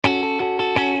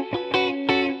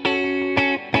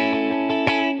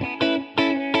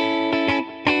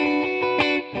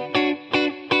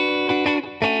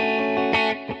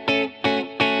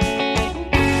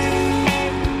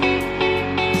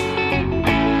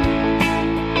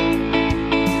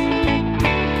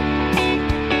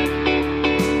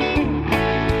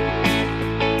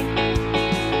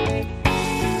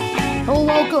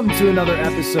Welcome to another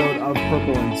episode of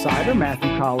Purple Insider.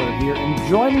 Matthew Collar here, and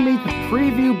joining me to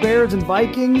preview Bears and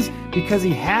Vikings because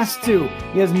he has to.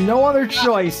 He has no other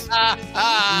choice.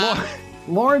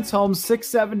 Lawrence Holmes,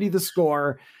 670 the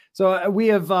score. So we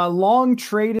have long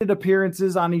traded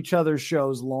appearances on each other's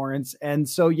shows, Lawrence, and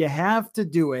so you have to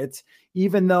do it,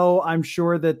 even though I'm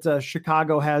sure that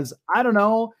Chicago has, I don't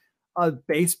know, a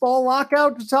baseball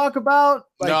lockout to talk about.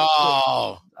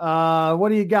 No. What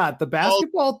do you got? The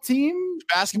basketball team?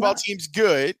 Basketball team's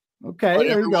good. Okay,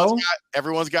 there you go.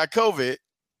 Everyone's got COVID,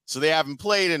 so they haven't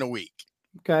played in a week.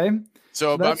 Okay.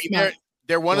 So, but, I mean,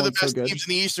 they're one of the best teams in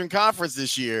the Eastern Conference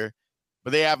this year,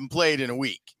 but they haven't played in a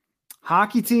week.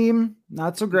 Hockey team,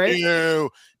 not so great.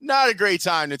 No, not a great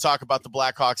time to talk about the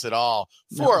Blackhawks at all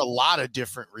for a lot of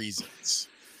different reasons.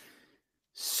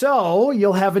 So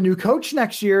you'll have a new coach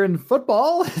next year in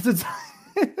football,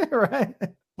 right?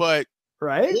 But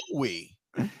right? Will we?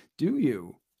 Do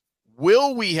you?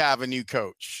 Will we have a new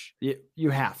coach? You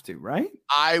have to, right?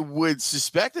 I would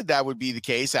suspect that would be the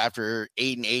case after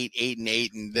 8-8,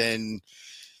 8-8, and then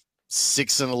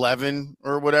 6-11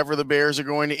 or whatever the Bears are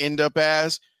going to end up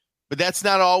as. But that's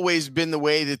not always been the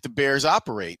way that the Bears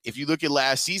operate. If you look at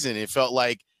last season, it felt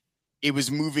like it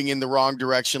was moving in the wrong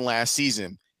direction last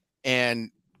season. And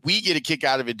we get a kick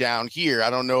out of it down here. I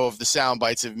don't know if the sound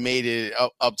bites have made it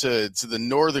up to the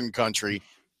northern country,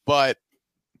 but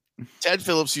Ted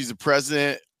Phillips, who's the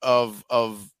president of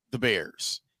the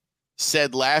Bears,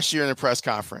 said last year in a press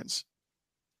conference,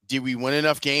 did we win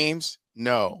enough games?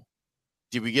 No.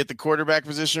 Did we get the quarterback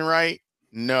position right?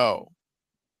 No.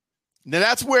 Now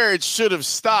that's where it should have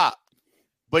stopped,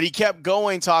 but he kept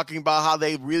going, talking about how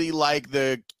they really like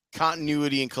the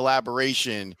continuity and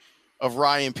collaboration of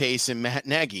Ryan Pace and Matt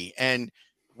Nagy. And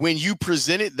when you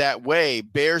present it that way,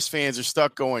 Bears fans are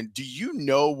stuck going, do you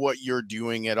know what you're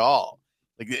doing at all?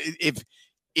 Like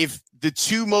if the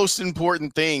two most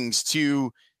important things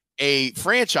to a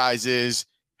franchise is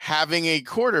having a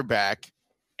quarterback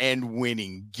and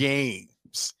winning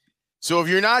games. So if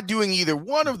you're not doing either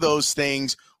one of those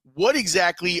things, what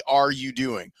exactly are you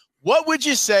doing? What would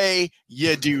you say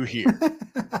you do here?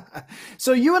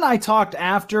 So you and I talked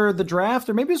after the draft,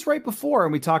 or maybe it was right before,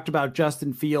 and we talked about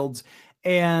Justin Fields.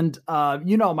 And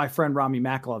my friend Rami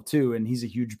Makalov too, and he's a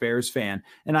huge Bears fan.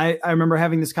 And I remember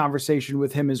having this conversation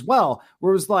with him as well,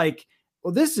 where it was like,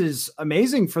 well, this is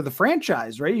amazing for the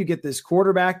franchise, right? You get this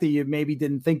quarterback that you maybe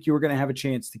didn't think you were going to have a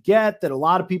chance to get, that a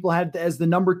lot of people had as the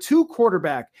number 2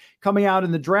 quarterback coming out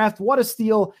in the draft. What a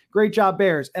steal. Great job,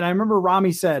 Bears. And I remember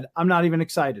Rami said, I'm not even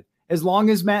excited. As long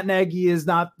as Matt Nagy is is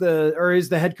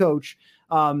the head coach,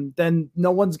 then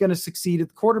no one's going to succeed at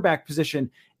the quarterback position.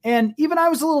 And even I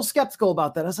was a little skeptical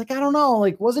about that. I was like, I don't know,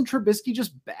 like, wasn't Trubisky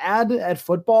just bad at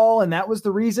football? And that was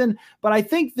the reason. But I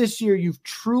think this year you've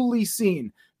truly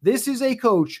seen this is a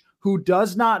coach who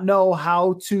does not know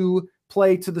how to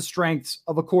play to the strengths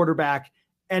of a quarterback.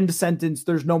 End sentence.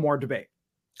 There's no more debate.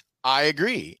 I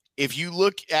agree. If you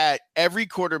look at every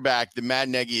quarterback that Matt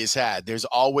Nagy has had, there's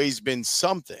always been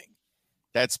something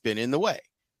that's been in the way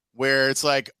where it's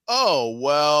like, oh,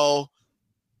 well,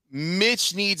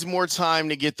 Mitch needs more time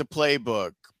to get the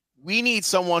playbook. We need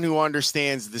someone who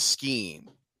understands the scheme.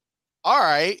 All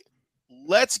right,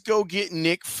 let's go get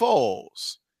Nick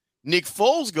Foles. Nick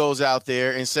Foles goes out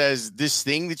there and says, this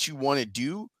thing that you want to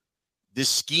do, this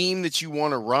scheme that you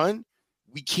want to run,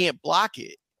 we can't block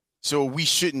it. So we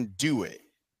shouldn't do it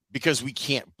because we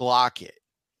can't block it.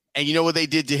 And you know what they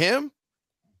did to him?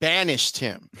 Banished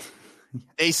him.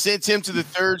 They sent him to the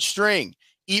third string,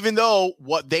 even though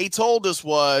what they told us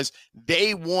was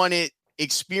they wanted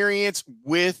experience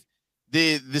with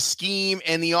the scheme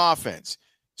and the offense.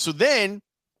 So then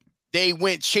they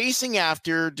went chasing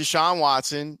after Deshaun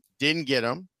Watson, didn't get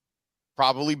him.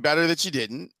 Probably better that you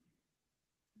didn't.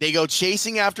 They go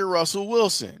chasing after Russell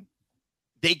Wilson.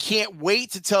 They can't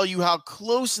wait to tell you how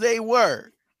close they were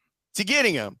to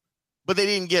getting him, but they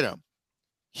didn't get him.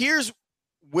 Here's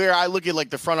where I look at like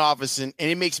the front office and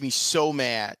it makes me so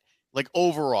mad. Like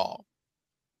overall,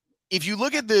 if you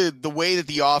look at the way that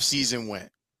the offseason went,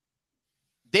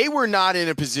 they were not in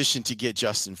a position to get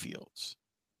Justin Fields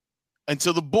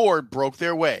until the board broke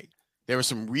their way. There were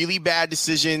some really bad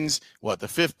decisions. The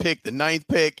 5th pick, the 9th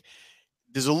pick.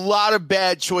 There's a lot of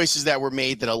bad choices that were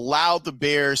made that allowed the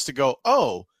Bears to go,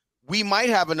 oh, we might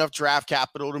have enough draft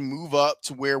capital to move up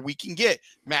to where we can get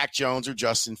Mac Jones or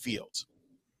Justin Fields.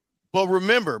 But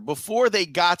remember, before they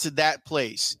got to that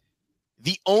place,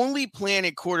 the only plan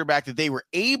at quarterback that they were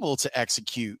able to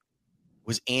execute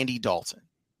was Andy Dalton.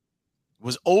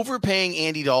 Was overpaying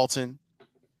Andy Dalton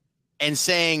and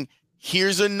saying,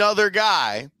 here's another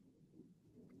guy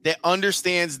that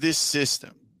understands this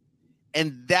system.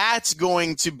 And that's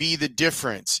going to be the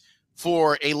difference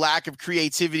for a lack of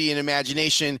creativity and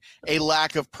imagination, a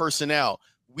lack of personnel.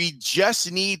 We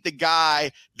just need the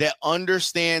guy that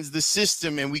understands the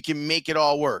system and we can make it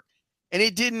all work. And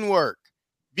it didn't work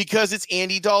because it's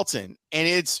Andy Dalton and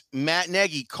it's Matt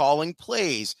Nagy calling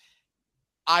plays.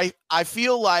 I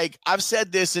feel like I've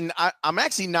said this and I'm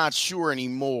actually not sure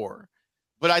anymore,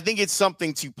 but I think it's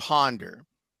something to ponder.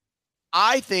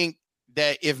 I think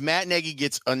that if Matt Nagy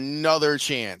gets another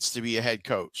chance to be a head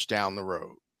coach down the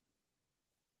road,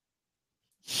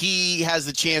 he has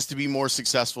the chance to be more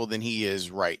successful than he is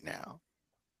right now.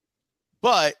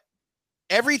 But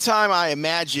every time I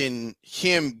imagine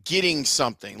him getting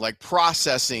something like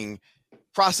processing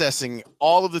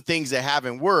all of the things that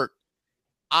haven't worked,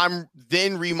 I'm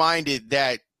then reminded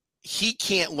that he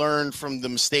can't learn from the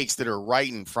mistakes that are right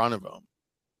in front of him.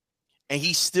 And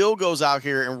he still goes out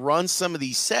here and runs some of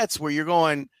these sets where you're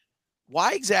going,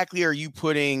 why exactly are you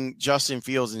putting Justin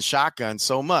Fields in shotgun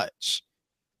so much?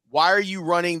 Why are you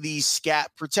running these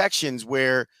scat protections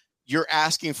where you're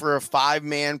asking for a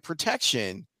 5-man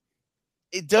protection?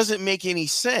 It doesn't make any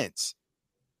sense.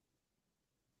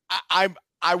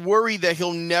 I worry that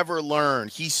he'll never learn.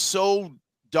 He's so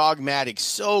dogmatic,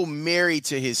 so married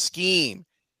to his scheme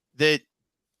that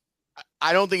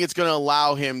I don't think it's going to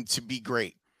allow him to be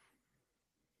great.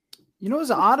 You know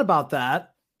what's odd about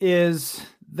that is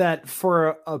that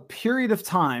for a period of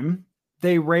time,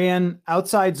 they ran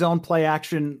outside zone play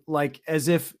action like as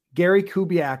if Gary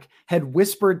Kubiak had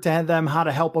whispered to them how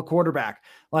to help a quarterback.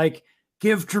 Like,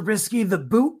 give Trubisky the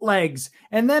bootlegs.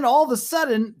 And then all of a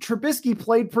sudden, Trubisky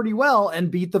played pretty well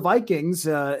and beat the Vikings,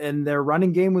 and their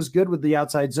running game was good with the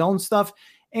outside zone stuff.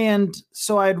 And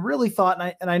so I had really thought,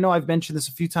 and I know I've mentioned this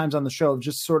a few times on the show,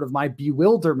 just sort of my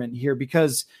bewilderment here,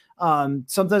 because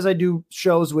sometimes I do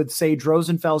shows with Sage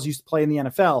Rosenfels, used to play in the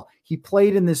NFL. He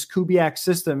played in this Kubiak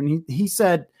system, and he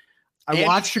said,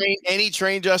 he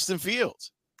trained Justin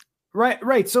Fields.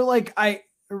 Right. So like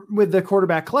with the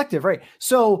quarterback collective, right?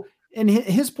 So, and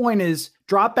his point is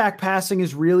drop back passing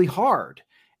is really hard.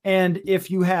 And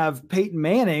if you have Peyton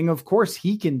Manning, of course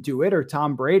he can do it, or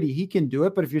Tom Brady, he can do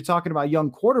it. But if you're talking about young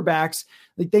quarterbacks,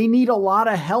 like they need a lot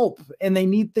of help and they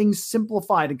need things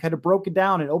simplified and kind of broken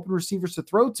down and open receivers to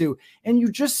throw to. And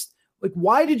you just like,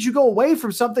 why did you go away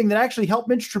from something that actually helped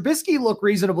Mitch Trubisky look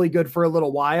reasonably good for a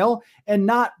little while and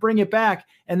not bring it back?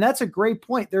 And that's a great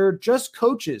point. There are just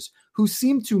coaches who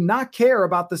seem to not care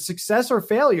about the success or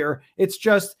failure. It's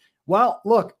just, well,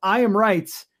 look, I am right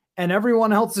and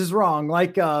everyone else is wrong.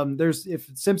 Like there's, if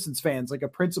Simpsons fans, like a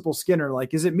Principal Skinner,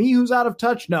 like, is it me who's out of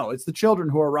touch? No, it's the children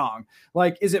who are wrong.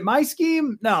 Like, is it my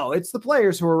scheme? No, it's the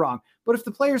players who are wrong. But if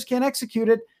the players can't execute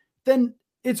it, then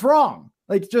it's wrong.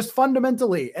 Like just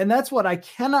fundamentally. And that's what I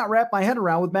cannot wrap my head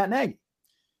around with Matt Nagy.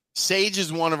 Sage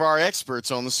is one of our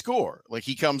experts on The Score. Like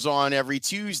he comes on every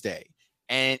Tuesday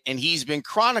and he's been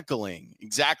chronicling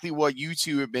exactly what you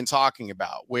two have been talking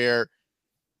about, where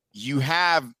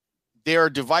there are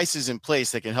devices in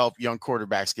place that can help young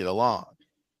quarterbacks get along.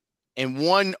 And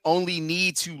one only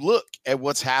needs to look at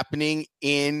what's happening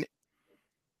in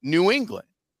New England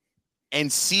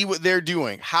and see what they're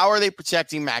doing. How are they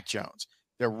protecting Mac Jones?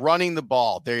 They're running the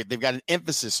ball. They've got an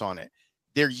emphasis on it.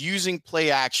 They're using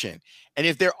play action. And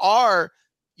if there are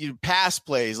pass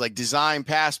plays, like design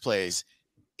pass plays,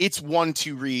 it's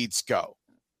 1-2 reads, go.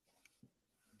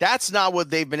 That's not what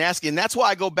they've been asking. And that's why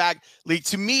I go back. Like,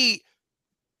 to me,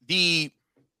 the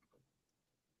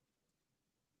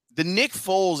Nick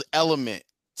Foles element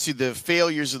to the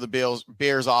failures of the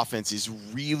Bears offense is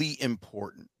really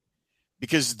important,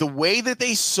 because the way that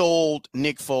they sold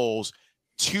Nick Foles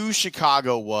to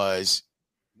Chicago was,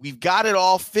 we've got it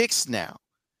all fixed now.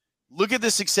 Look at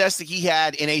the success that he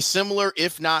had in a similar,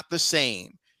 if not the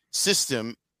same,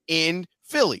 system in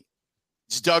Philly.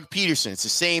 It's Doug Peterson. It's the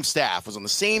same staff, was on the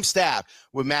same staff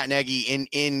with Matt Nagy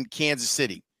in Kansas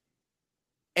City.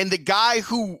 And the guy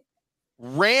who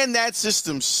ran that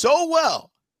system so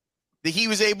well that he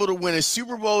was able to win a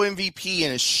Super Bowl MVP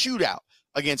in a shootout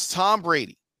against Tom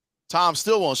Brady. Tom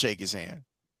still won't shake his hand.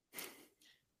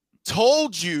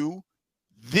 Told you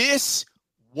this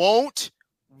won't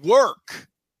work.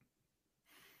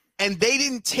 And they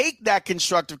didn't take that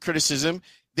constructive criticism.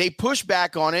 They pushed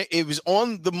back on it. It was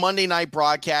on the Monday night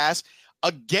broadcast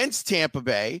against Tampa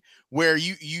Bay, where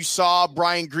you saw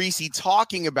Brian Griese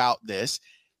talking about this.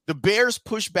 The Bears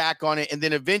pushed back on it, and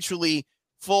then eventually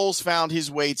Foles found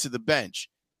his way to the bench.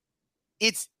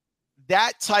 It's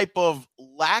that type of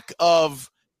lack of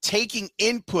taking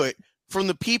input from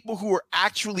the people who were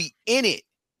actually in it.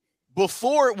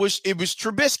 Before it was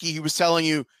Trubisky who was telling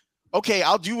you, okay,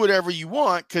 I'll do whatever you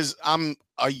want because I'm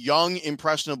a young,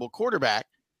 impressionable quarterback.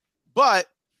 But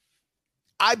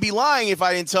I'd be lying if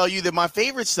I didn't tell you that my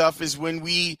favorite stuff is when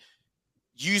we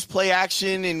use play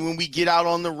action and when we get out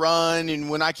on the run and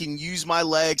when I can use my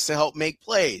legs to help make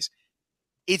plays.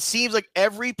 It seems like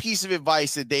every piece of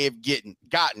advice that they have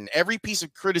gotten, every piece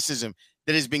of criticism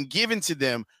that has been given to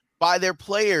them by their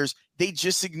players, they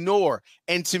just ignore.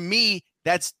 And to me,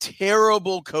 that's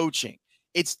terrible coaching.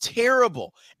 It's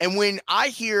terrible. And when I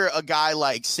hear a guy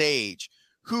like Sage,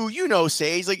 who,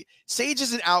 Sage, like Sage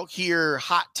isn't out here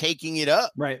hot taking it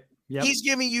up. Right. Yep. He's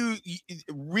giving you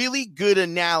really good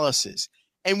analysis.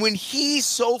 And when he's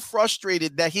so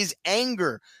frustrated that his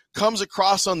anger comes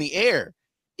across on the air,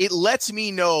 it lets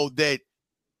me know that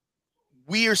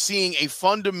we are seeing a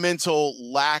fundamental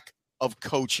lack of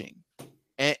coaching.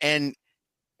 And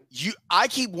I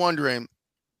keep wondering.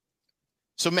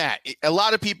 So Matt, a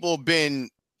lot of people have been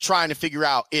trying to figure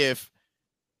out if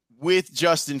with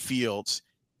Justin Fields,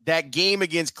 that game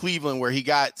against Cleveland where he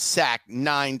got sacked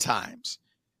 9 times,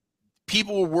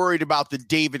 people were worried about the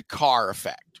David Carr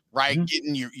effect, right? Mm-hmm.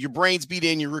 Getting your brains beat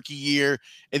in your rookie year,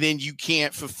 and then you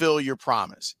can't fulfill your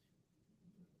promise.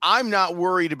 I'm not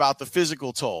worried about the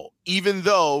physical toll, even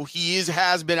though he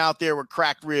has been out there with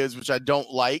cracked ribs, which I don't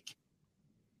like.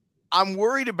 I'm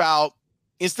worried about,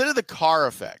 instead of the Carr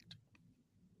effect,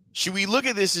 should we look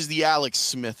at this as the Alex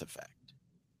Smith effect?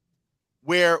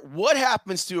 Where what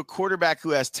happens to a quarterback who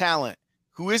has talent,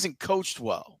 who isn't coached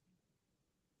well?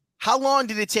 How long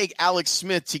did it take Alex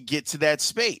Smith to get to that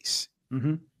space?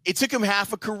 Mm-hmm. It took him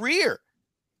half a career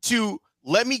to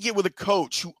let me get with a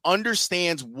coach who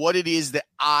understands what it is that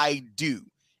I do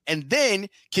and then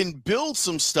can build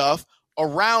some stuff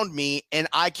around me and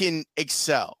I can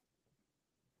excel.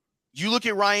 You look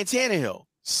at Ryan Tannehill,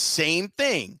 same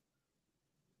thing.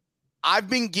 I've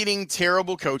been getting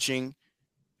terrible coaching,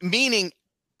 meaning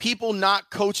people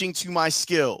not coaching to my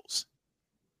skills.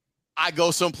 I go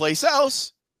someplace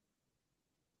else.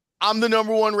 I'm the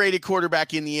number 1 rated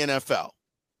quarterback in the NFL.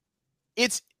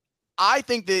 I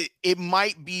think that it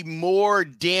might be more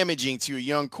damaging to a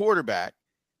young quarterback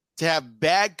to have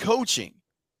bad coaching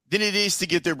than it is to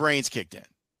get their brains kicked in.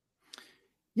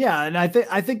 Yeah, and I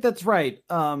think that's right.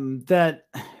 That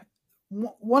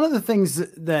one of the things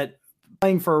that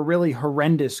playing for a really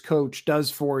horrendous coach does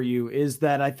for you is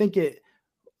that I think it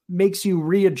makes you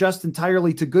readjust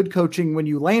entirely to good coaching when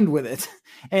you land with it.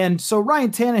 And so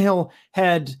Ryan Tannehill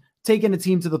had taken a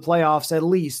team to the playoffs, at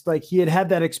least. Like, he had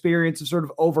that experience of sort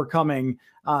of overcoming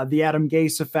the Adam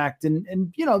Gase effect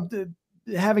and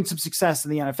having some success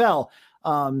in the NFL.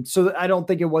 So I don't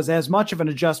think it was as much of an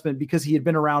adjustment because he had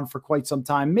been around for quite some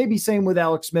time. Maybe same with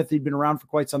Alex Smith. He'd been around for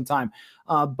quite some time.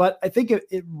 But I think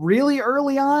it really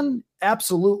early on,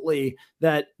 absolutely,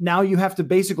 that now you have to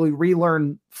basically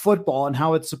relearn football and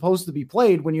how it's supposed to be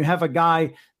played when you have a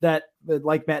guy that,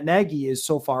 like Matt Nagy, is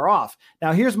so far off.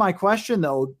 Now, here's my question,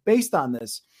 though, based on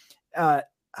this.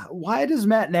 Why does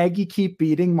Matt Nagy keep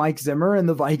beating Mike Zimmer and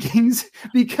the Vikings?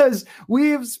 Because we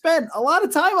have spent a lot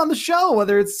of time on the show,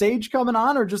 whether it's Sage coming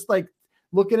on or just like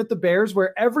looking at the Bears,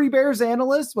 where every Bears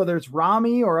analyst, whether it's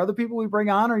Rami or other people we bring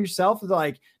on or yourself, is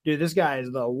like, dude, this guy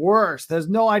is the worst, has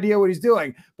no idea what he's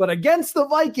doing. But against the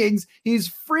Vikings, he's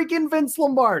freaking Vince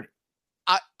Lombardi.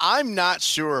 I'm not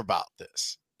sure about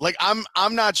this. Like,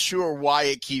 I'm not sure why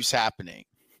it keeps happening.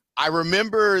 I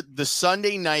remember the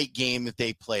Sunday night game that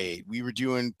they played. We were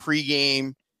doing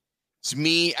pregame. It's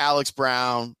me, Alex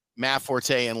Brown, Matt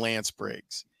Forte, and Lance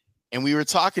Briggs. And we were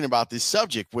talking about this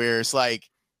subject where it's like,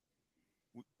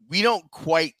 we don't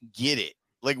quite get it.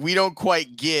 Like, we don't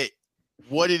quite get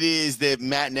what it is that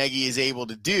Matt Nagy is able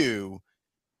to do,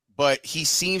 but he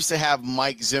seems to have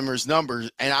Mike Zimmer's numbers.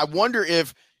 And I wonder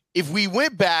if we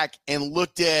went back and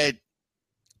looked at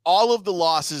all of the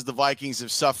losses the Vikings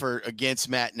have suffered against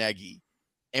Matt Nagy,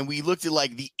 and we looked at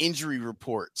like the injury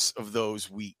reports of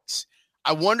those weeks,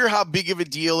 I wonder how big of a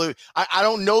deal. I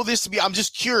don't know this to be. I'm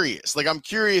just curious. Like, I'm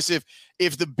curious if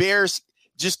the Bears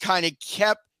just kind of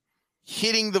kept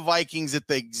hitting the Vikings at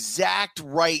the exact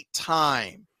right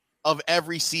time of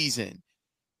every season.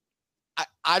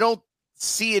 I don't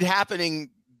see it happening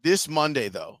this Monday,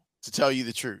 though, to tell you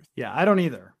the truth. Yeah, I don't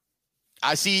either.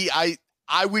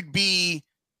 I would be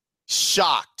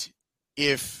shocked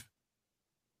if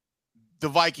the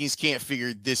Vikings can't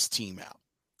figure this team out.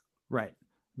 Right.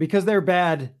 Because they're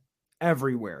bad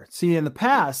everywhere. See, in the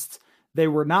past, they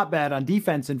were not bad on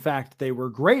defense. In fact, they were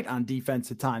great on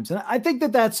defense at times. And I think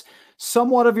that that's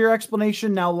somewhat of your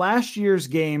explanation. Now, last year's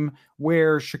game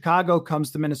where Chicago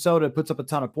comes to Minnesota, puts up a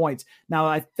ton of points. Now,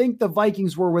 I think the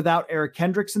Vikings were without Eric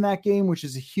Kendricks in that game, which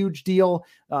is a huge deal.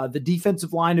 The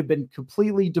defensive line had been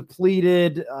completely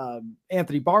depleted.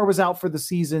 Anthony Barr was out for the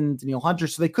season, Danielle Hunter,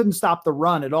 so they couldn't stop the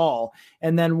run at all.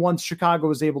 And then once Chicago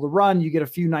was able to run, you get a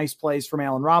few nice plays from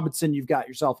Allen Robinson. You've got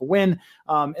yourself a win.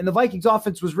 And the Vikings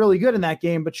offense was really good in that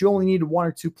game, but you only needed 1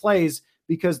 or 2 plays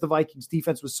because the Vikings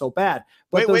defense was so bad.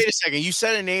 But wait a second. You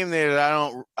said a name there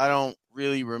that I don't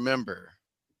really remember.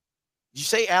 Did you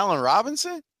say Allen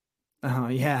Robinson? Oh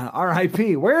yeah.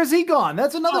 RIP. Where is he gone?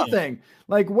 That's another thing.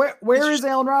 Like where is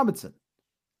Allen Robinson?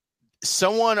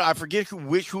 Someone, I forget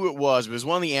who it was, but it was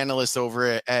one of the analysts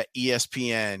over at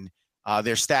ESPN,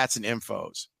 their stats and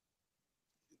infos.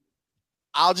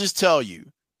 I'll just tell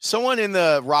you, someone in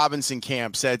the Robinson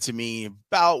camp said to me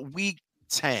about week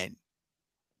 10,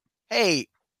 hey,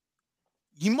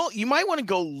 you might want to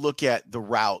go look at the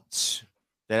routes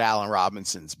that Allen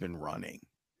Robinson's been running.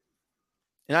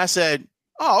 And I said,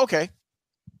 oh, okay.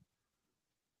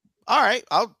 All right,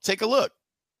 I'll take a look.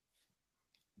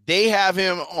 They have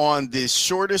him on this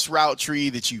shortest route tree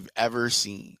that you've ever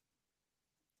seen.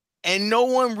 And no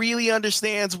one really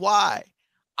understands why.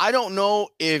 I don't know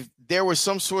if there was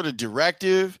some sort of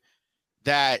directive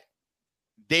that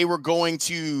they were going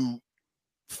to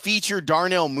feature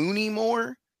Darnell Mooney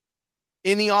more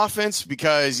in the offense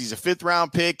because he's a 5th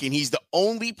round pick and he's the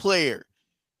only player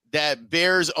that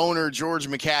Bears owner George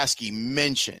McCaskey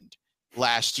mentioned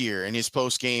last year in his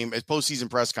postseason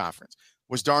press conference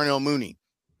was Darnell Mooney.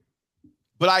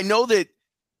 But I know that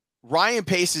Ryan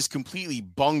Pace has completely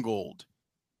bungled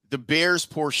the Bears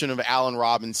portion of Allen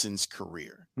Robinson's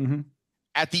career. Mm-hmm.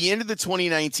 At the end of the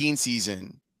 2019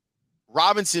 season,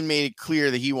 Robinson made it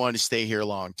clear that he wanted to stay here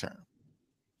long term.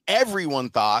 Everyone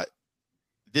thought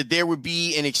that there would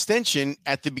be an extension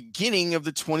at the beginning of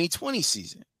the 2020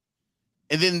 season.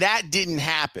 And then that didn't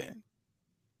happen.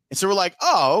 And so we're like,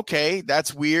 oh, okay,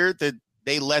 that's weird that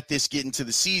they let this get into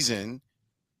the season.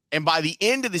 And by the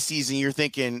end of the season, you're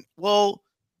thinking, well,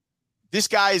 this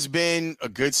guy has been a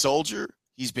good soldier.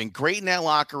 He's been great in that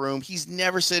locker room. He's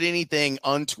never said anything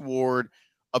untoward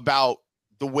about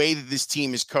the way that this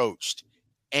team is coached.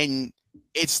 And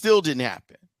it still didn't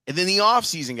happen. And then the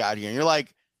offseason got here, and you're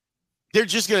like, they're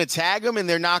just going to tag him and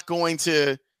they're not going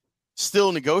to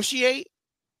still negotiate?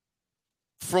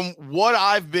 From what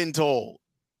I've been told,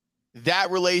 that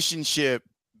relationship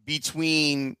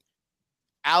between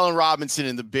Allen Robinson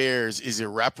and the Bears is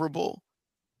irreparable.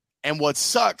 And what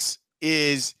sucks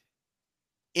is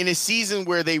in a season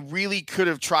where they really could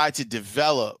have tried to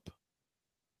develop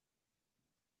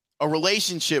a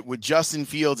relationship with Justin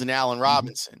Fields and Allen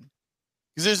Robinson,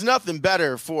 because there's nothing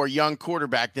better for a young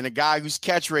quarterback than a guy whose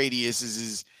catch radius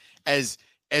is as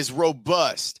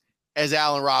robust as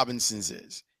Allen Robinson's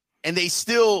is. And they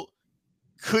still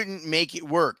couldn't make it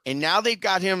work. And now they've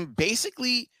got him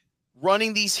basically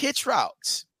running these hitch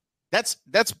routes. That's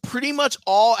pretty much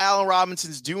all Allen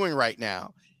Robinson's doing right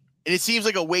now. And it seems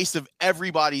like a waste of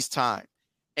everybody's time.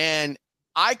 And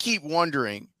I keep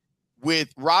wondering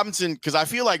with Robinson, because I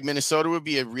feel like Minnesota would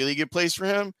be a really good place for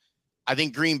him. I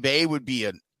think Green Bay would be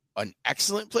an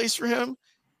excellent place for him.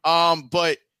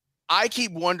 But I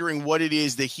keep wondering what it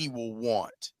is that he will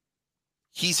want.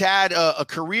 He's had a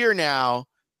career now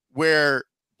where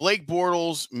Blake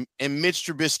Bortles and Mitch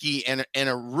Trubisky and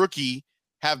a rookie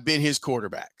have been his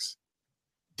quarterbacks.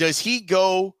 Does he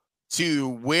go to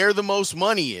where the most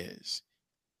money is?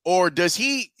 Or does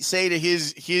he say to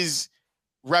his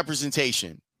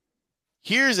representation,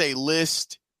 here's a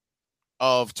list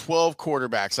of 12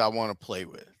 quarterbacks I want to play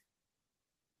with.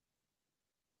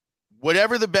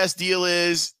 Whatever the best deal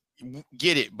is,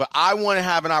 get it. But I want to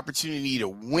have an opportunity to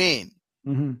win.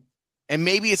 Mm-hmm. And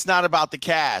maybe it's not about the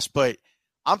cash, but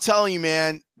I'm telling you,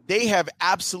 man, they have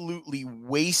absolutely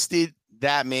wasted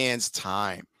that man's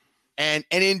time. And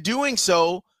in doing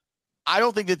so, I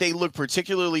don't think that they look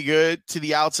particularly good to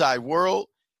the outside world.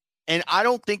 And I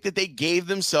don't think that they gave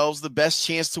themselves the best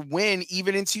chance to win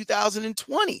even in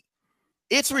 2020.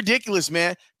 It's ridiculous,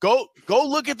 man. Go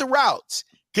look at the routes.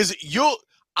 Because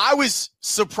I was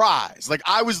surprised. Like,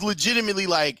 I was legitimately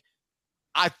like,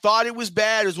 I thought it was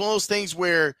bad. It was one of those things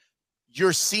where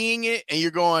you're seeing it and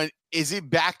you're going, is it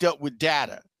backed up with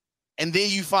data? And then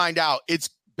you find out it's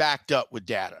backed up with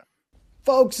data.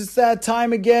 Folks, it's that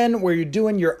time again where you're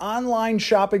doing your online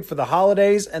shopping for the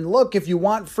holidays. And look, if you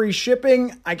want free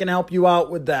shipping, I can help you out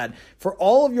with that. For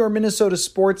all of your Minnesota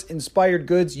sports inspired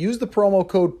goods, use the promo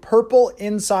code Purple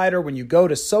Insider when you go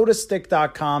to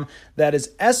sotastick.com. That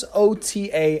is SOTASTICK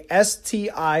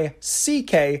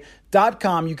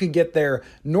bearsfan.com. You can get their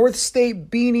North State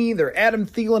beanie, their Adam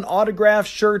Thielen autograph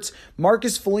shirts,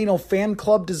 Marcus Foligno fan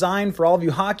club design for all of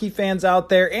you hockey fans out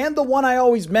there, and the one I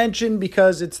always mention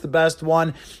because it's the best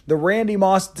one, the Randy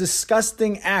Moss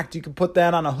Disgusting Act. You can put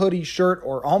that on a hoodie, shirt,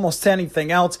 or almost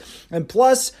anything else. And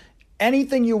plus,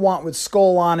 anything you want with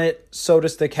Skull on it,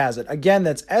 SotaStick has it. Again,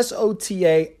 that's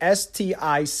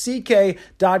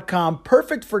SotaStick.com.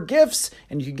 Perfect for gifts,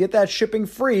 and you can get that shipping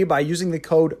free by using the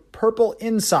code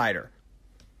PurpleInsider.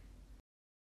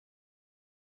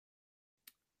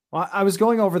 Well, I was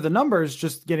going over the numbers,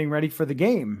 just getting ready for the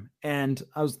game, and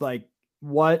I was like,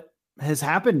 what has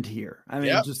happened here? I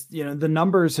mean, just, the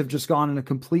numbers have just gone in a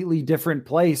completely different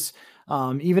place.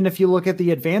 Even if you look at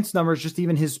the advanced numbers, just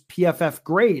even his PFF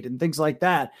grade and things like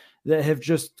that have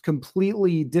just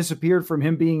completely disappeared from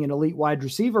him being an elite wide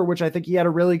receiver, which I think he had a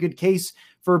really good case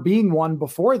for being one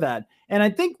before that. And I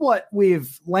think what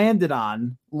we've landed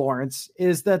on, Lawrence,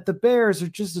 is that the Bears are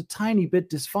just a tiny bit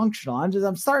dysfunctional.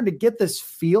 I'm starting to get this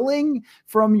feeling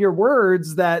from your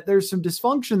words that there's some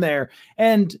dysfunction there.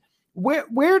 And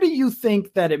where do you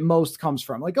think that it most comes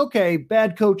from? Like, okay,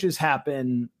 bad coaches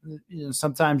happen.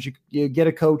 Sometimes you get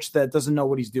a coach that doesn't know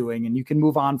what he's doing and you can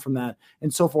move on from that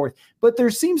and so forth. But there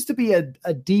seems to be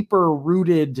a deeper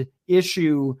rooted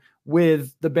issue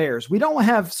with the Bears. We don't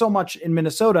have so much in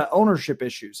Minnesota ownership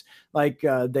issues. Like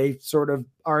they sort of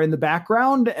are in the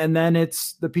background, and then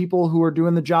it's the people who are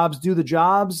doing the jobs do the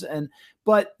jobs.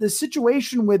 But the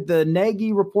situation with the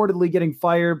Nagy reportedly getting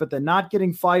fired, but then not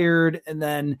getting fired, and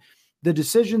then the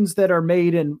decisions that are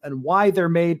made and why they're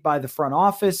made by the front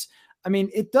office. I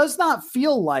mean, it does not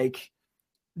feel like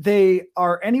they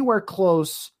are anywhere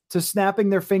close to snapping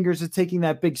their fingers and taking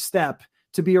that big step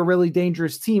to be a really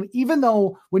dangerous team, even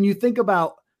though when you think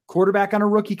about quarterback on a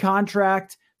rookie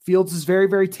contract, Fields is very,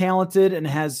 very talented and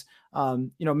has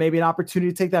maybe an opportunity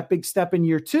to take that big step in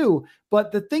year two.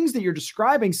 But the things that you're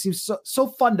describing seem so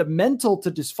fundamental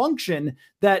to dysfunction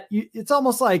that it's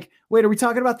almost like, wait, are we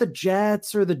talking about the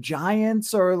Jets or the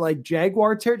Giants or like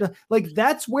Jaguar territory? Like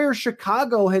that's where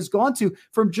Chicago has gone to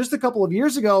from just a couple of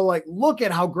years ago. Like, look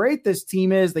at how great this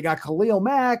team is. They got Khalil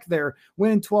Mack. They're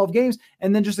winning 12 games.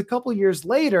 And then just a couple of years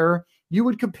later, you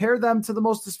would compare them to the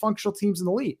most dysfunctional teams in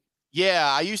the league. Yeah,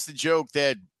 I used to joke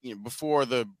that before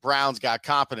the Browns got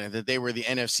competent, that they were the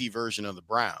NFC version of the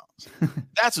Browns.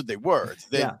 That's what they were.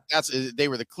 They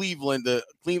were the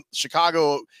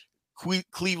Chicago,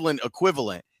 Cleveland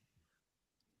equivalent.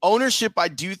 Ownership, I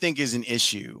do think, is an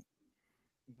issue.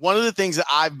 One of the things that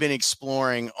I've been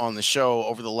exploring on the show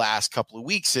over the last couple of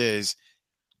weeks is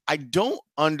I don't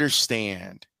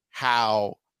understand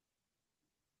how,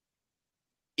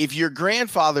 if your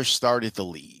grandfather started the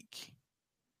league,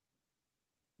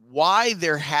 why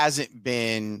there hasn't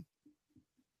been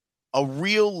a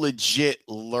real legit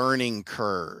learning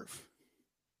curve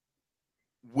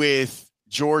with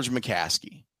George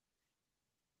McCaskey.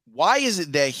 Why is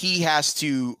it that he has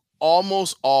to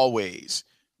almost always,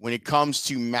 when it comes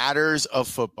to matters of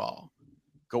football,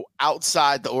 go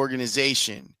outside the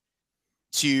organization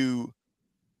to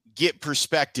get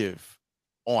perspective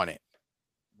on it?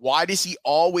 Why does he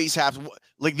always have,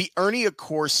 like, the Ernie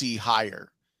Accorsi hire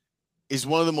is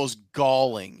one of the most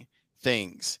galling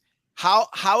things. How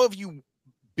have you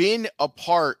been a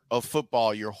part of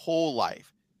football your whole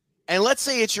life? And let's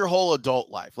say it's your whole adult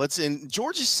life.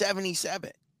 George is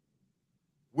 77.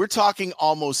 We're talking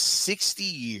almost 60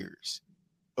 years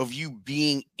of you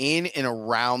being in and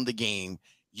around the game,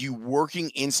 you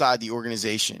working inside the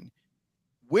organization.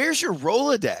 Where's your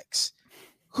Rolodex?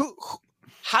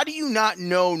 How do you not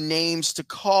know names to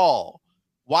call?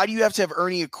 Why do you have to have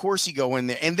Ernie Accorsi go in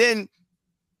there? And then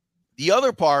the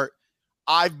other part,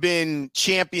 I've been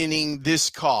championing this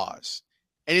cause,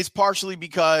 and it's partially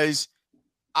because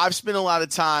I've spent a lot of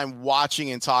time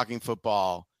watching and talking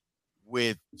football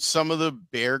with some of the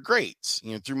Bear greats,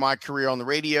 through my career on the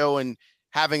radio and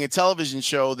having a television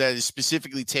show that is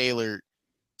specifically tailored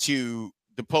to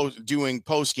doing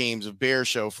post games of Bear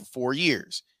show for 4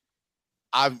 years.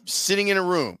 I'm sitting in a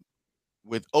room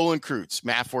with Olin Kreutz,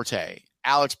 Matt Forte,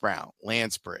 Alex Brown,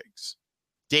 Lance Briggs,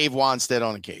 Dave Wanstead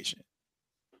on occasion.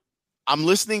 I'm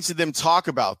listening to them talk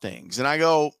about things, and I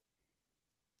go,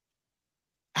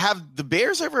 have the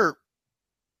Bears ever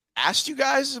asked you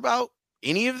guys about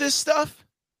any of this stuff?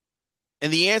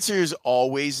 And the answer is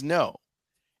always no.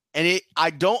 And I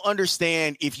don't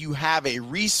understand, if you have a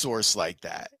resource like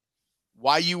that,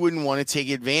 why you wouldn't want to take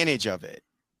advantage of it.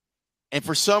 And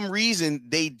for some reason,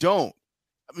 they don't.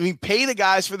 I mean, pay the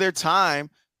guys for their time,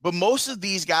 but most of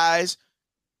these guys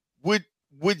would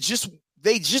just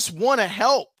want to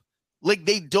help. Like,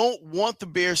 they don't want the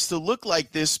Bears to look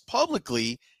like this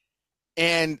publicly.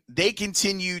 And they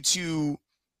continue to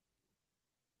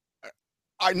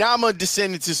now I'm going to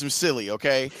descend into some silly,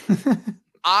 okay?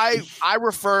 I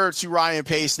refer to Ryan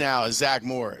Pace now as Zach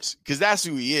Morris because that's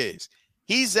who he is.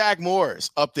 He's Zach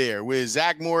Morris up there with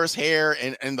Zach Morris hair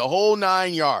and the whole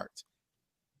 9 yards.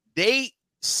 They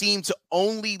seem to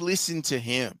only listen to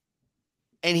him.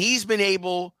 And he's been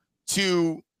able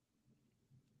to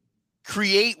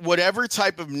create whatever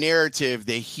type of narrative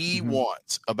that he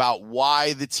wants about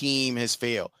why the team has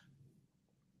failed.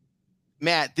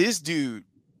 Matt, this dude,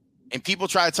 and people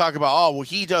try to talk about, oh, well,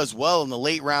 he does well in the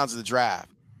late rounds of the draft.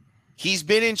 He's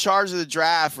been in charge of the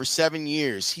draft for 7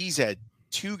 years. He's had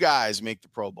 2 guys make the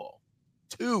Pro Bowl.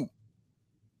 2.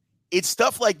 It's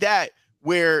stuff like that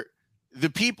where the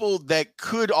people that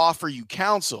could offer you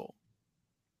counsel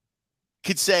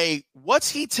could say, what's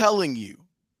he telling you?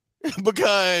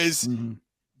 Because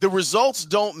the results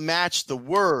don't match the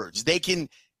words. They can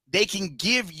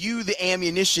give you the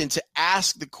ammunition to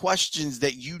ask the questions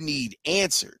that you need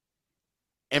answered.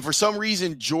 And for some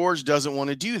reason, George doesn't want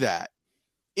to do that.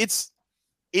 It's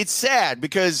sad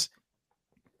because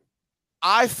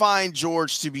I find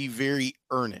George to be very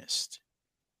earnest.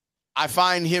 I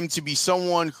find him to be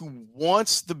someone who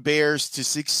wants the Bears to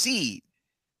succeed.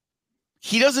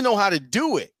 He doesn't know how to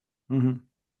do it.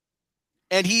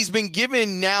 And he's been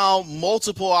given now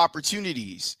multiple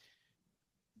opportunities.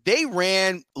 They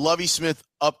ran Lovie Smith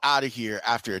up out of here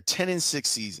after a 10-6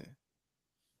 season.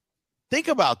 Think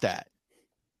about that.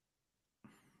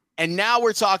 And now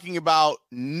we're talking about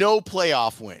no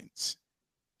playoff wins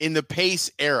in the Pace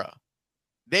era.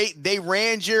 They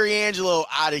ran Jerry Angelo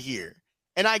out of here.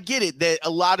 And I get it that a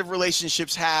lot of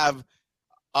relationships have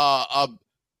an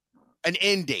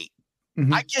end date.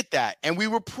 I get that. And we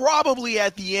were probably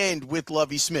at the end with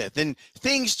Lovie Smith. And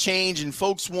things change and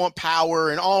folks want power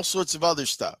and all sorts of other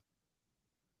stuff.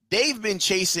 They've been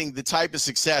chasing the type of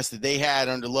success that they had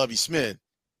under Lovie Smith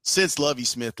since Lovie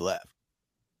Smith left.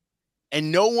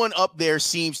 And no one up there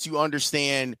seems to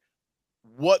understand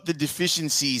what the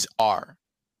deficiencies are.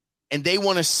 And they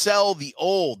want to sell the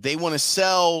old. They want to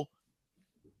sell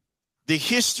the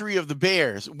history of the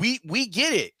Bears. We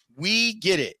get it. We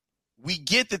get it. We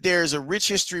get that there is a rich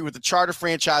history with the charter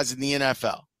franchise in the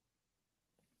NFL.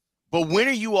 But when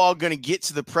are you all going to get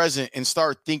to the present and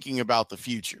start thinking about the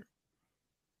future?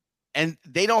 And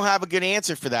they don't have a good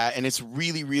answer for that. And it's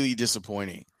really, really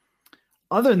disappointing.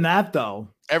 Other than that, though,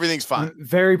 everything's fine.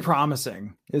 Very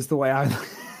promising is the way I.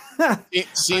 It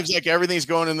seems like everything's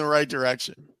going in the right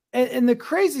direction. And the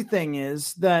crazy thing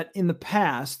is that in the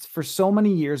past, for so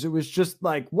many years, it was just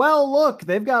like, well, look,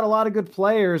 they've got a lot of good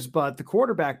players, but the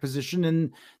quarterback position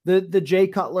and the Jay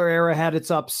Cutler era had its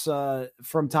ups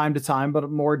from time to time, but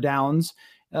more downs.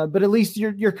 But at least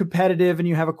you're competitive and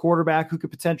you have a quarterback who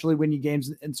could potentially win you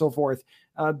games and so forth.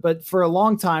 But for a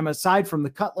long time, aside from the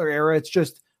Cutler era, it's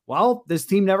just, well, this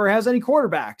team never has any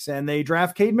quarterbacks and they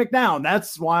draft Cade McNown.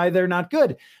 That's why they're not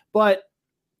good. But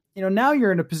now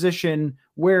you're in a position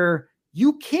where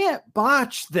you can't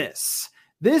botch this.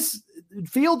 This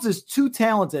Fields is too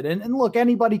talented. And look,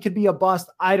 anybody could be a bust.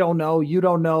 I don't know. You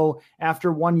don't know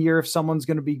after 1 year if someone's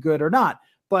going to be good or not.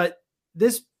 But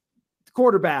this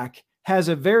quarterback has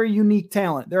a very unique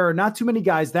talent. There are not too many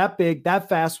guys that big, that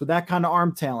fast, with that kind of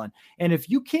arm talent. And if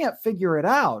you can't figure it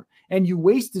out and you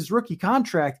waste his rookie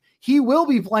contract, he will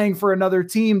be playing for another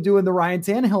team doing the Ryan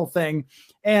Tannehill thing.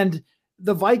 And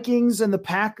the Vikings and the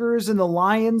Packers and the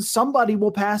Lions, somebody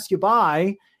will pass you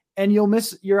by and you'll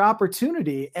miss your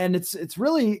opportunity. And it's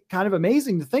really kind of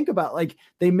amazing to think about. Like,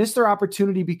 they missed their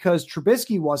opportunity because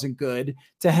Trubisky wasn't good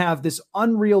to have this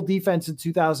unreal defense in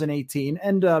 2018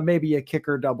 and maybe a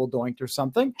kicker double doinked or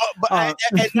something. And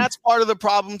that's part of the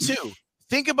problem too.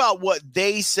 Think about what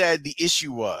they said the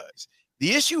issue was.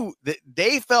 The issue that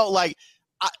they felt like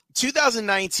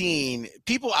 2019,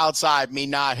 people outside may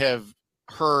not have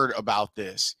heard about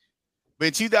this, but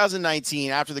in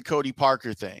 2019, after the Cody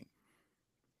Parker thing,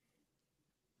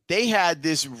 they had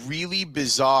this really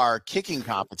bizarre kicking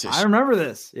competition. I remember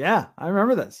this. Yeah, I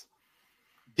remember this.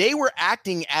 They were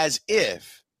acting as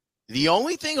if the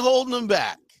only thing holding them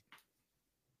back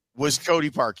was Cody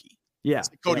Parkey. Yeah.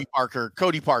 Cody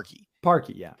Parkey.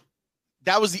 Parkey, yeah.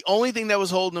 That was the only thing that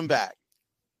was holding them back.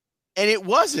 And it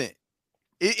wasn't.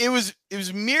 It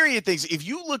was myriad things. If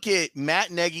you look at Matt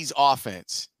Nagy's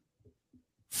offense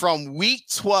from week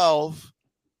 12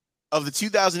 of the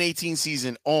 2018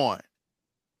 season on,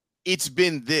 it's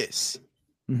been this.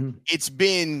 It's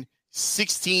been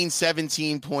 16,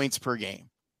 17 points per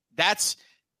game.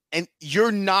 And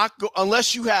you're not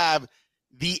unless you have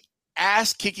the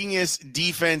ass kickingest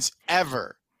defense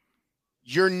ever,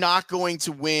 you're not going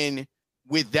to win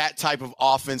with that type of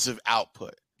offensive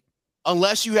output.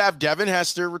 Unless you have Devin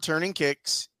Hester returning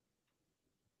kicks,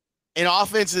 an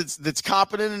offense that's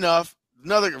competent enough.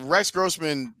 Another Rex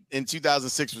Grossman in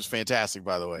 2006 was fantastic,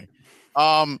 by the way.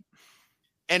 And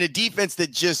a defense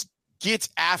that just gets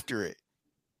after it.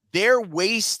 They're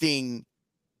wasting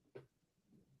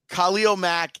Khalil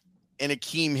Mack and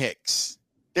Akeem Hicks.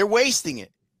 They're wasting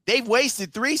it. They've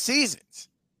wasted 3 seasons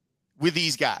with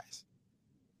these guys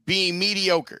being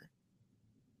mediocre.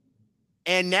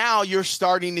 And now you're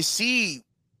starting to see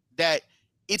that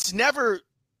it's never,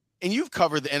 and you've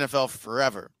covered the NFL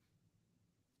forever,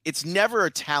 it's never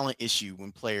a talent issue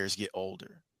when players get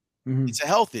older. Mm-hmm. It's a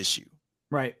health issue.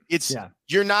 Right.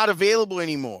 You're not available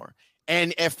anymore.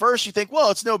 And at first you think, well,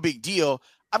 it's no big deal.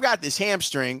 I've got this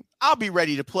hamstring. I'll be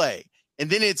ready to play. And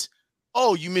then it's,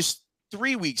 oh, you missed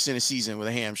 3 weeks in a season with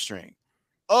a hamstring.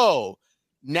 Oh,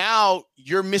 now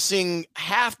you're missing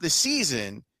half the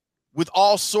season with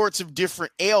all sorts of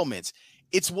different ailments.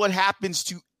 It's what happens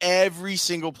to every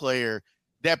single player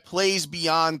that plays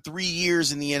beyond 3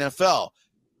 years in the NFL.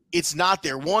 It's not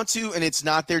their want to, and it's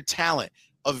not their talent.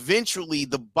 Eventually,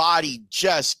 the body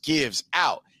just gives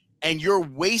out, and you're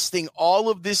wasting all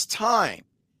of this time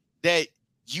that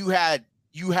you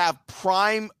have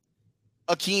prime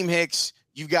Akeem Hicks,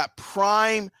 you've got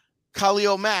prime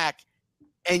Khalil Mack,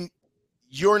 and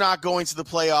you're not going to the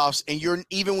playoffs, and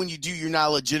even when you do, you're not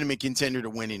a legitimate contender to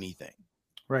win anything.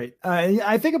 Right.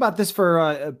 I think about this for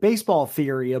a baseball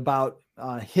theory about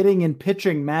hitting and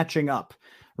pitching matching up,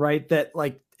 right? That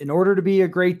like in order to be a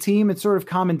great team, it's sort of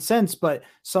common sense, but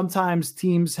sometimes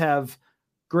teams have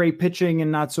great pitching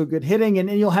and not so good hitting. And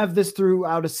you'll have this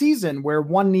throughout a season where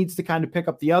one needs to kind of pick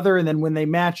up the other. And then when they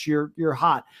match, you're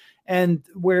hot. And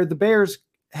where the Bears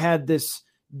had this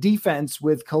defense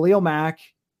with Khalil Mack,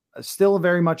 still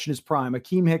very much in his prime,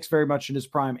 Akeem Hicks very much in his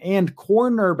prime, and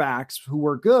cornerbacks who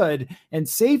were good and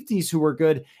safeties who were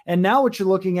good. And now what you're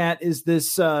looking at is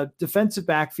this defensive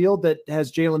backfield that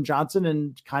has Jalen Johnson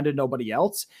and kind of nobody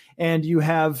else. And you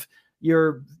have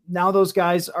now those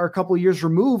guys are a couple of years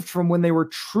removed from when they were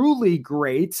truly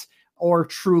great or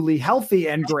truly healthy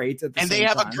and great at the same time. And they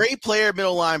have a great player,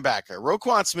 middle linebacker.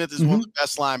 Roquan Smith is one of the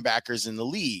best linebackers in the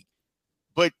league.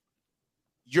 But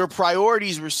your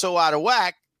priorities were so out of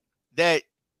whack that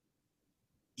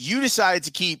you decided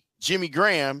to keep Jimmy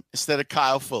Graham instead of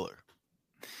Kyle Fuller.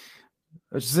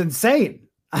 Which is insane.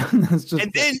 And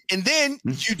then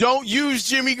you don't use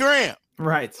Jimmy Graham.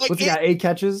 Right. Like what's he got, 8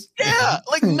 catches? Yeah.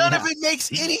 Like none of it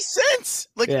makes any sense.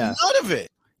 Like none of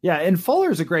it. Yeah. And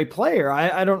Fuller's a great player.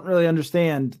 I don't really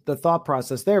understand the thought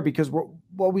process there because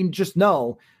we just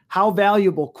know how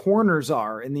valuable corners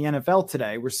are in the NFL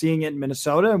today. We're seeing it in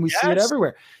Minnesota and we see it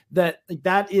everywhere. That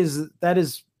is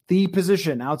the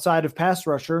position outside of pass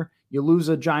rusher. You lose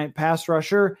a giant pass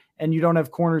rusher and you don't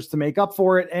have corners to make up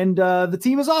for it. And the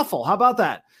team is awful. How about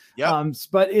that? Yeah.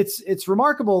 But it's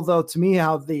remarkable though, to me,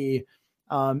 how the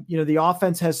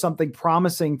offense has something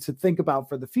promising to think about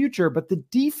for the future, but the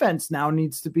defense now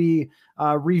needs to be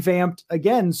revamped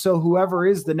again. So whoever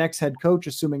is the next head coach,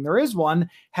 assuming there is one,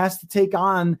 has to take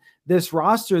on this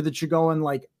roster that you're going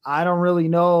like, I don't really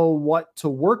know what to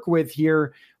work with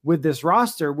here with this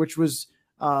roster, which was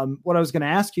what I was going to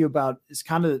ask you about is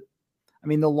kind of,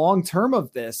 the long term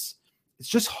of this. It's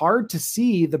just hard to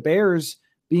see the Bears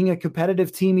being a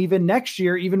competitive team even next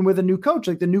year, even with a new coach.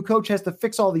 Like the new coach has to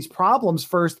fix all these problems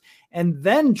first and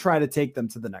then try to take them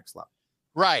to the next level.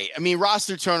 Right.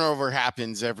 Roster turnover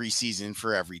happens every season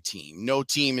for every team. No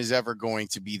team is ever going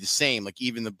to be the same. Like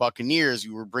even the Buccaneers,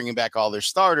 who were bringing back all their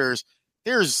starters,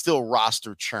 there's still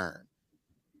roster churn.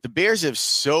 The Bears have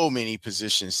so many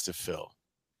positions to fill.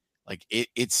 Like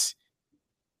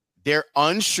they're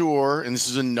unsure, and this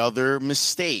is another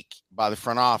mistake by the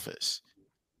front office.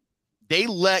 They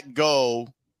let go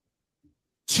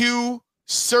 2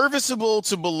 serviceable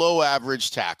to below average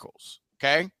tackles.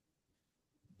 Okay.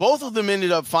 Both of them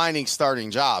ended up finding starting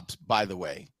jobs, by the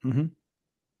way. Mm-hmm.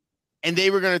 And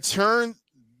they were going to turn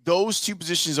those 2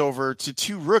 positions over to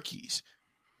 2 rookies,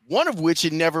 one of which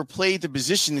had never played the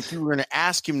position that you were going to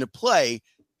ask him to play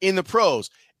in the pros.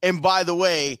 And by the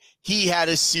way, he had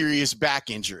a serious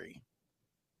back injury.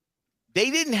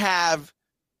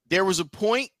 There was a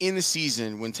point in the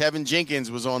season when Tevin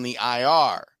Jenkins was on the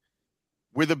IR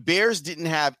where the Bears didn't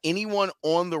have anyone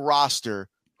on the roster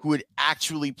who had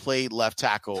actually played left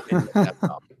tackle in the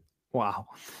NFL. Wow.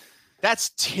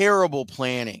 That's terrible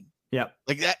planning. Yeah.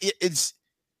 Like that.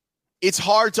 It's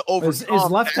hard to overcome. Is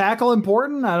left tackle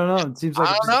important? I don't know. It seems like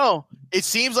I don't know. It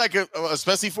seems like,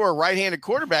 especially for a right-handed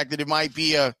quarterback, that it might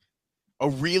be a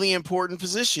really important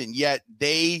position. Yet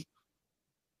they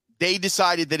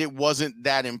decided that it wasn't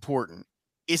that important.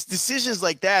 it's decisions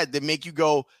like that that make you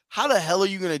go, how the hell are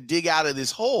you going to dig out of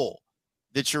this hole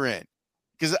that you're in?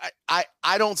 Because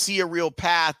I don't see a real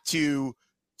path to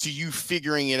you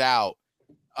figuring it out.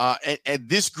 And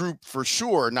this group for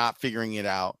sure not figuring it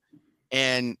out.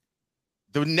 And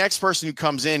the next person who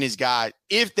comes in has got,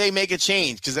 if they make a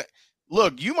change, because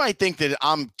look, you might think that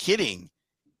I'm kidding.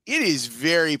 It is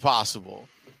very possible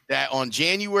that on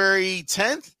January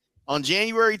 10th,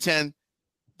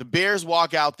 the Bears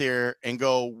walk out there and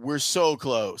go, we're so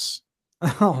close.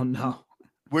 Oh, no.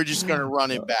 We're just going to run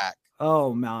it back.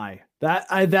 Oh, my.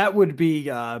 That would be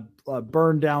a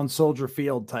burn down Soldier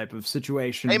Field type of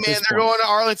situation. Hey, man, they're going to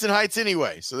Arlington Heights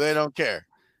anyway, so they don't care.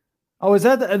 Oh, is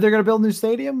that they're going to build a new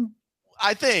stadium?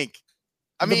 I think.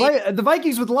 I mean, the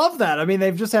Vikings would love that. I mean,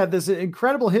 they've just had this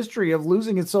incredible history of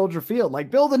losing at Soldier Field. Like,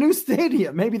 build a new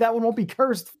stadium. Maybe that one won't be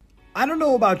cursed. I don't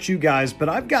know about you guys, but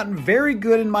I've gotten very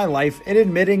good in my life at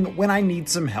admitting when I need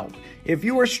some help. If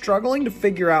you are struggling to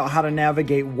figure out how to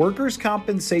navigate workers'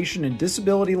 compensation and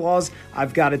disability laws,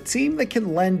 I've got a team that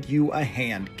can lend you a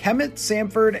hand. Kemet,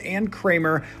 Sanford, and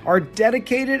Kramer are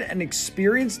dedicated and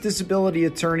experienced disability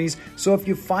attorneys, so if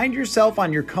you find yourself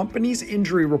on your company's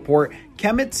injury report,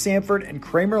 Kemet, Sanford, and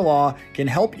Kramer Law can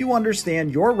help you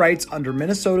understand your rights under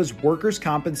Minnesota's workers'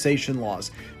 compensation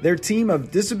laws. Their team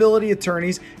of disability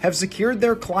attorneys have secured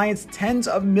their clients tens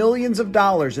of millions of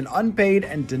dollars in unpaid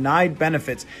and denied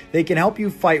benefits. They can help you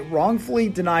fight wrongfully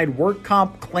denied work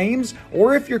comp claims,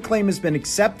 or if your claim has been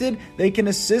accepted, they can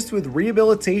assist with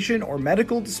rehabilitation or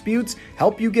medical disputes,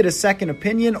 help you get a second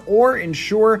opinion, or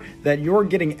ensure that you're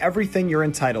getting everything you're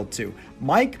entitled to.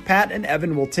 Mike, Pat, and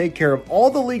Evan will take care of all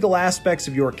the legal aspects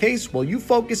of your case while you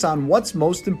focus on what's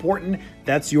most important,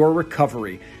 that's your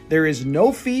recovery. There is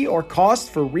no fee or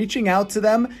cost for reaching out to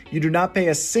them. You do not pay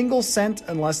a single cent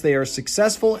unless they are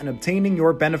successful in obtaining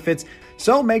your benefits.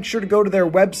 So make sure to go to their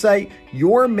website,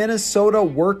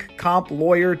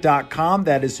 yourminnesotaworkcomplawyer.com.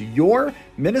 That is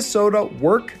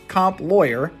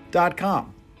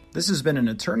yourminnesotaworkcomplawyer.com. This has been an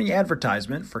attorney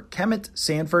advertisement for Kemet,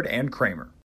 Sanford, and Kramer.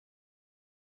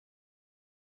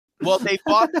 Well, they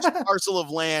bought this parcel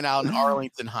of land out in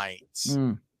Arlington Heights,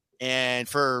 and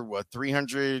for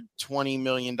 $320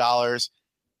 million.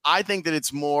 I think that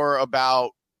it's more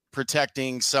about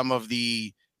protecting some of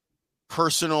the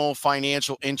personal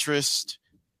financial interest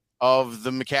of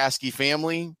the McCaskey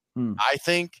family. I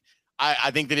think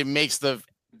that it makes the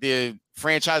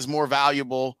franchise more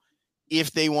valuable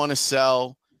if they want to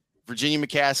sell. Virginia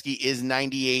McCaskey is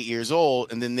 98 years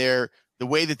old, and then the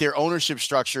way that their ownership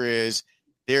structure is,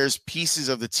 there's pieces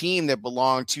of the team that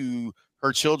belong to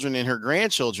her children and her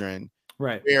grandchildren.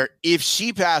 Right. Where if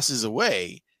she passes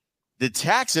away, the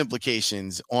tax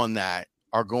implications on that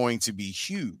are going to be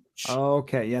huge.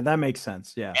 Okay. Yeah, that makes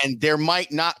sense. Yeah. And there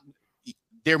might not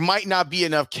be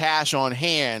enough cash on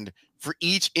hand for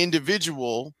each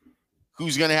individual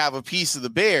who's going to have a piece of the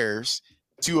Bears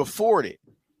to afford it.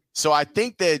 So I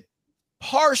think that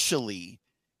partially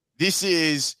this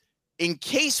is in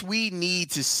case we need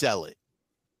to sell it.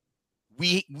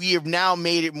 We have now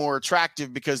made it more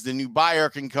attractive because the new buyer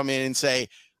can come in and say,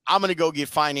 I'm going to go get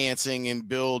financing and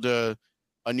build a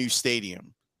new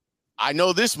stadium. I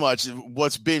know this much.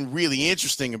 What's been really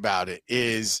interesting about it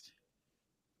is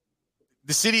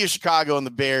the city of Chicago and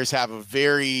the Bears have a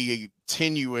very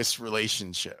tenuous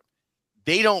relationship.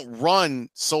 They don't run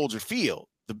Soldier Field.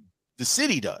 The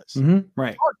city does.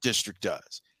 Right. Park District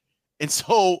does. And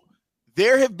so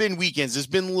there have been weekends. There's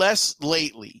been less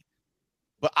lately.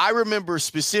 But I remember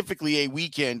specifically a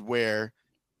weekend where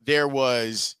there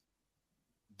was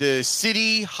the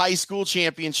city high school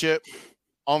championship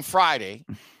on Friday,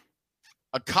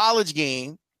 a college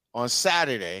game on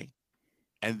Saturday,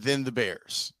 and then the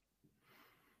Bears.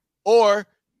 Or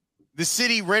the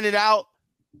city rented out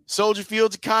Soldier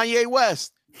Field to Kanye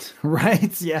West.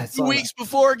 Right. Yes. 2 weeks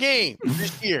before a game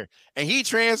this year. And he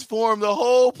transformed the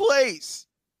whole place.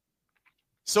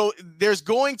 So there's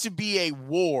going to be a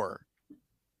war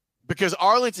because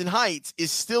Arlington Heights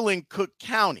is still in Cook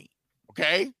County.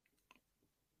 Okay.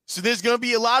 So there's going to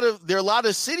be a lot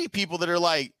of city people that are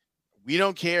like, we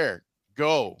don't care.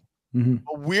 Go.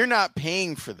 But we're not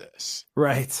paying for this.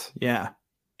 Right. Yeah.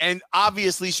 And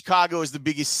obviously Chicago is the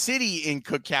biggest city in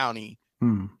Cook County.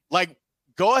 Like,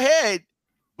 go ahead,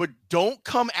 but don't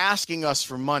come asking us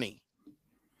for money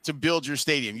to build your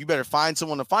stadium. You better find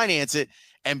someone to finance it.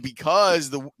 And because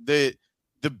the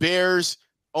Bears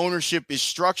ownership is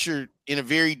structured in a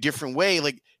very different way,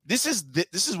 like this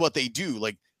is what they do.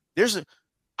 Like I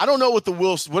don't know what the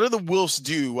Wilfs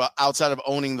do outside of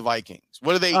owning the Vikings.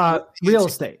 What do they real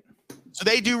estate. So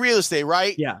they do real estate,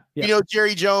 right? Yeah. You know,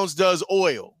 Jerry Jones does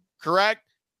oil, correct?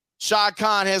 Shad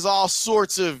Khan has all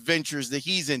sorts of ventures that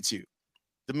he's into.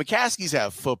 The McCaskies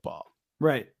have football.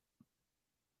 Right.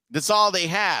 That's all they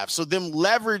have. So them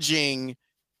leveraging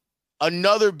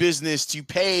another business to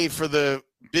pay for the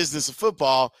business of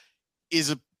football is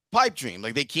a pipe dream.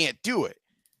 Like, they can't do it.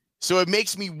 So it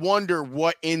makes me wonder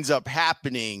what ends up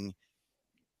happening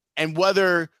and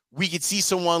whether we could see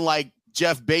someone like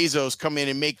Jeff Bezos come in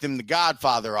and make them the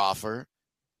Godfather offer.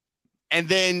 And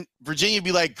then Virginia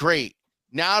be like, great.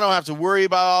 Now I don't have to worry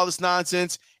about all this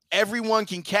nonsense. Everyone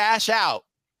can cash out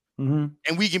and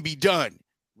we can be done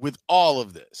with all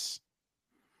of this.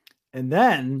 And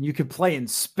then you could play in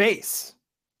space.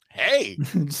 Hey,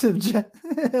 Jeff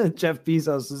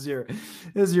Bezos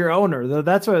is your owner.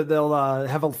 That's what they'll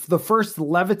have the first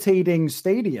levitating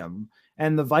stadium,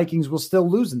 and the Vikings will still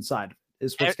lose inside.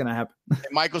 Is what's going to happen. And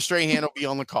Michael Strahan will be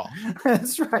on the call.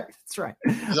 That's right. That's right.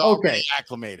 He's already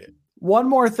acclimated. One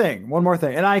more thing.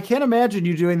 And I can't imagine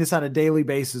you doing this on a daily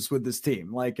basis with this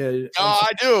team. Like,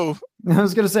 I do. I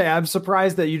was going to say, I'm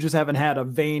surprised that you just haven't had a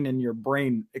vein in your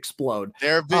brain explode.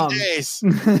 There have been days.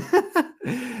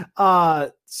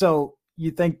 So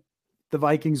you think the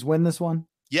Vikings win this one?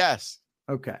 Yes.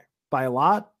 Okay. By a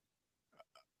lot?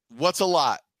 What's a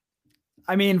lot?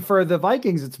 I mean, for the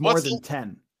Vikings, it's more than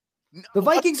 10. The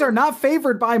Vikings are not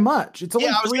favored by much. It's only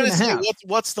 3.5.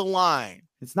 What's the line?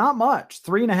 It's not much.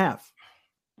 3.5.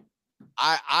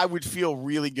 I would feel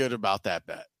really good about that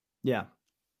bet. Yeah.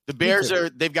 The Bears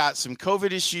they've got some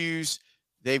COVID issues.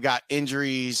 They've got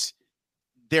injuries.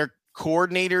 Their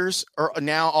coordinators are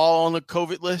now all on the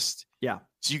COVID list. Yeah.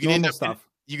 So you can end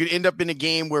up in a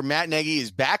game where Matt Nagy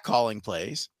is back calling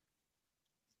plays.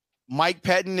 Mike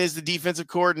Pettin is the defensive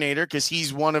coordinator because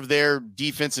he's one of their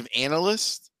defensive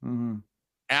analysts. Mm-hmm.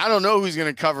 And I don't know who's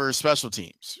going to cover special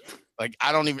teams. Like,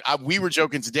 we were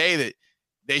joking today that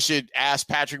they should ask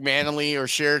Patrick Manley or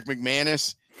Sherrick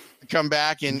McManus to come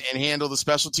back and handle the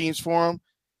special teams for them.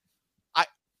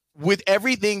 With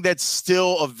everything that's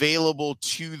still available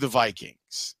to the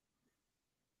Vikings,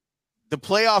 the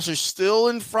playoffs are still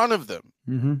in front of them.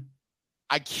 Mm-hmm.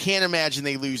 I can't imagine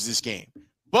they lose this game.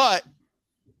 But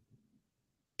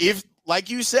if, like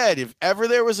you said, if ever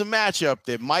there was a matchup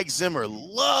that Mike Zimmer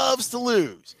loves to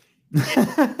lose,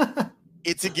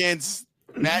 it's against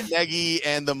Matt Nagy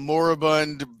and the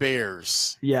moribund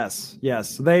Bears. Yes.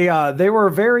 They were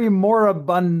very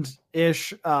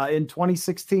moribund-ish in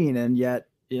 2016, and yet,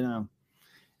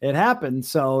 it happened.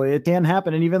 So it can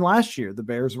happen. And even last year, the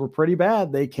Bears were pretty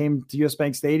bad. They came to US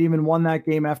Bank Stadium and won that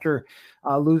game after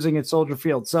losing at Soldier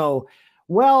Field. So,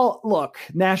 well, look,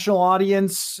 national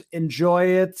audience, enjoy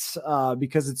it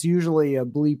because it's usually a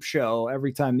bleep show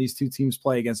every time these two teams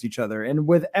play against each other. And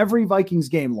with every Vikings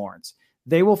game, Lawrence,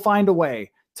 they will find a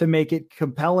way to make it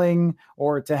compelling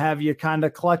or to have you kind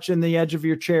of clutching the edge of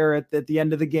your chair at the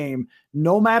end of the game,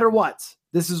 no matter what.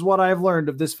 This is what I've learned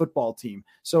of this football team.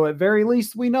 So at very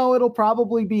least, we know it'll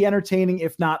probably be entertaining,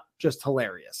 if not just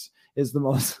hilarious, is the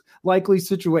most likely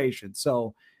situation.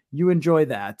 So you enjoy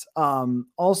that.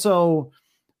 Also,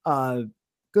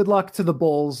 good luck to the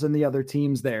Bulls and the other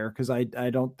teams there, because I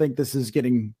don't think this is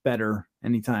getting better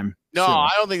anytime No, soon.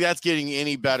 I don't think that's getting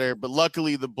any better. But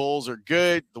luckily, the Bulls are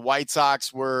good. The White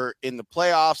Sox were in the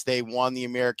playoffs. They won the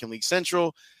American League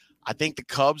Central. I think the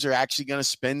Cubs are actually going to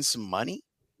spend some money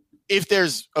if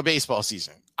there's a baseball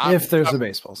season.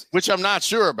 Which I'm not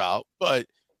sure about, but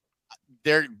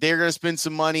they're going to spend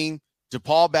some money.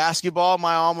 DePaul basketball,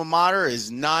 my alma mater,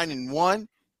 is 9-1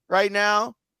 right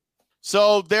now.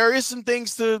 So there is some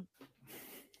things to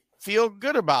feel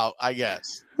good about, I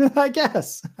guess. I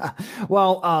guess.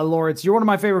 Well, Lawrence, you're one of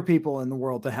my favorite people in the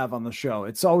world to have on the show.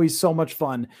 It's always so much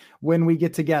fun when we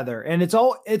get together. And it's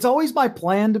always my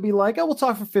plan to be like, we'll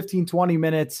talk for 15, 20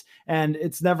 minutes. And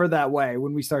it's never that way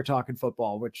when we start talking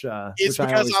football, which it's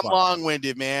because I'm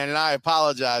long-winded, man. And I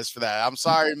apologize for that. I'm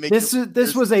sorry to make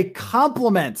this was a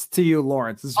compliment to you,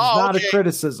 Lawrence. This was not a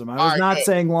criticism. I was not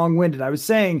saying long-winded. I was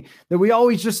saying that we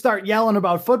always just start yelling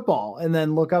about football and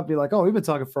then look up and be like, we've been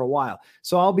talking for a while.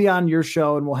 So I'll be on your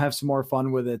show and we'll have some more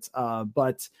fun with it.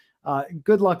 But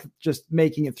good luck just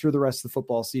making it through the rest of the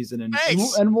football season.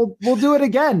 And we'll do it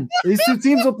again. These two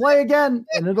teams will play again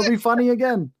and it'll be funny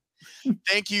again.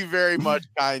 Thank you very much,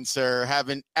 kind sir. Have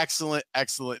an excellent,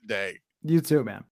 excellent day. You too, man.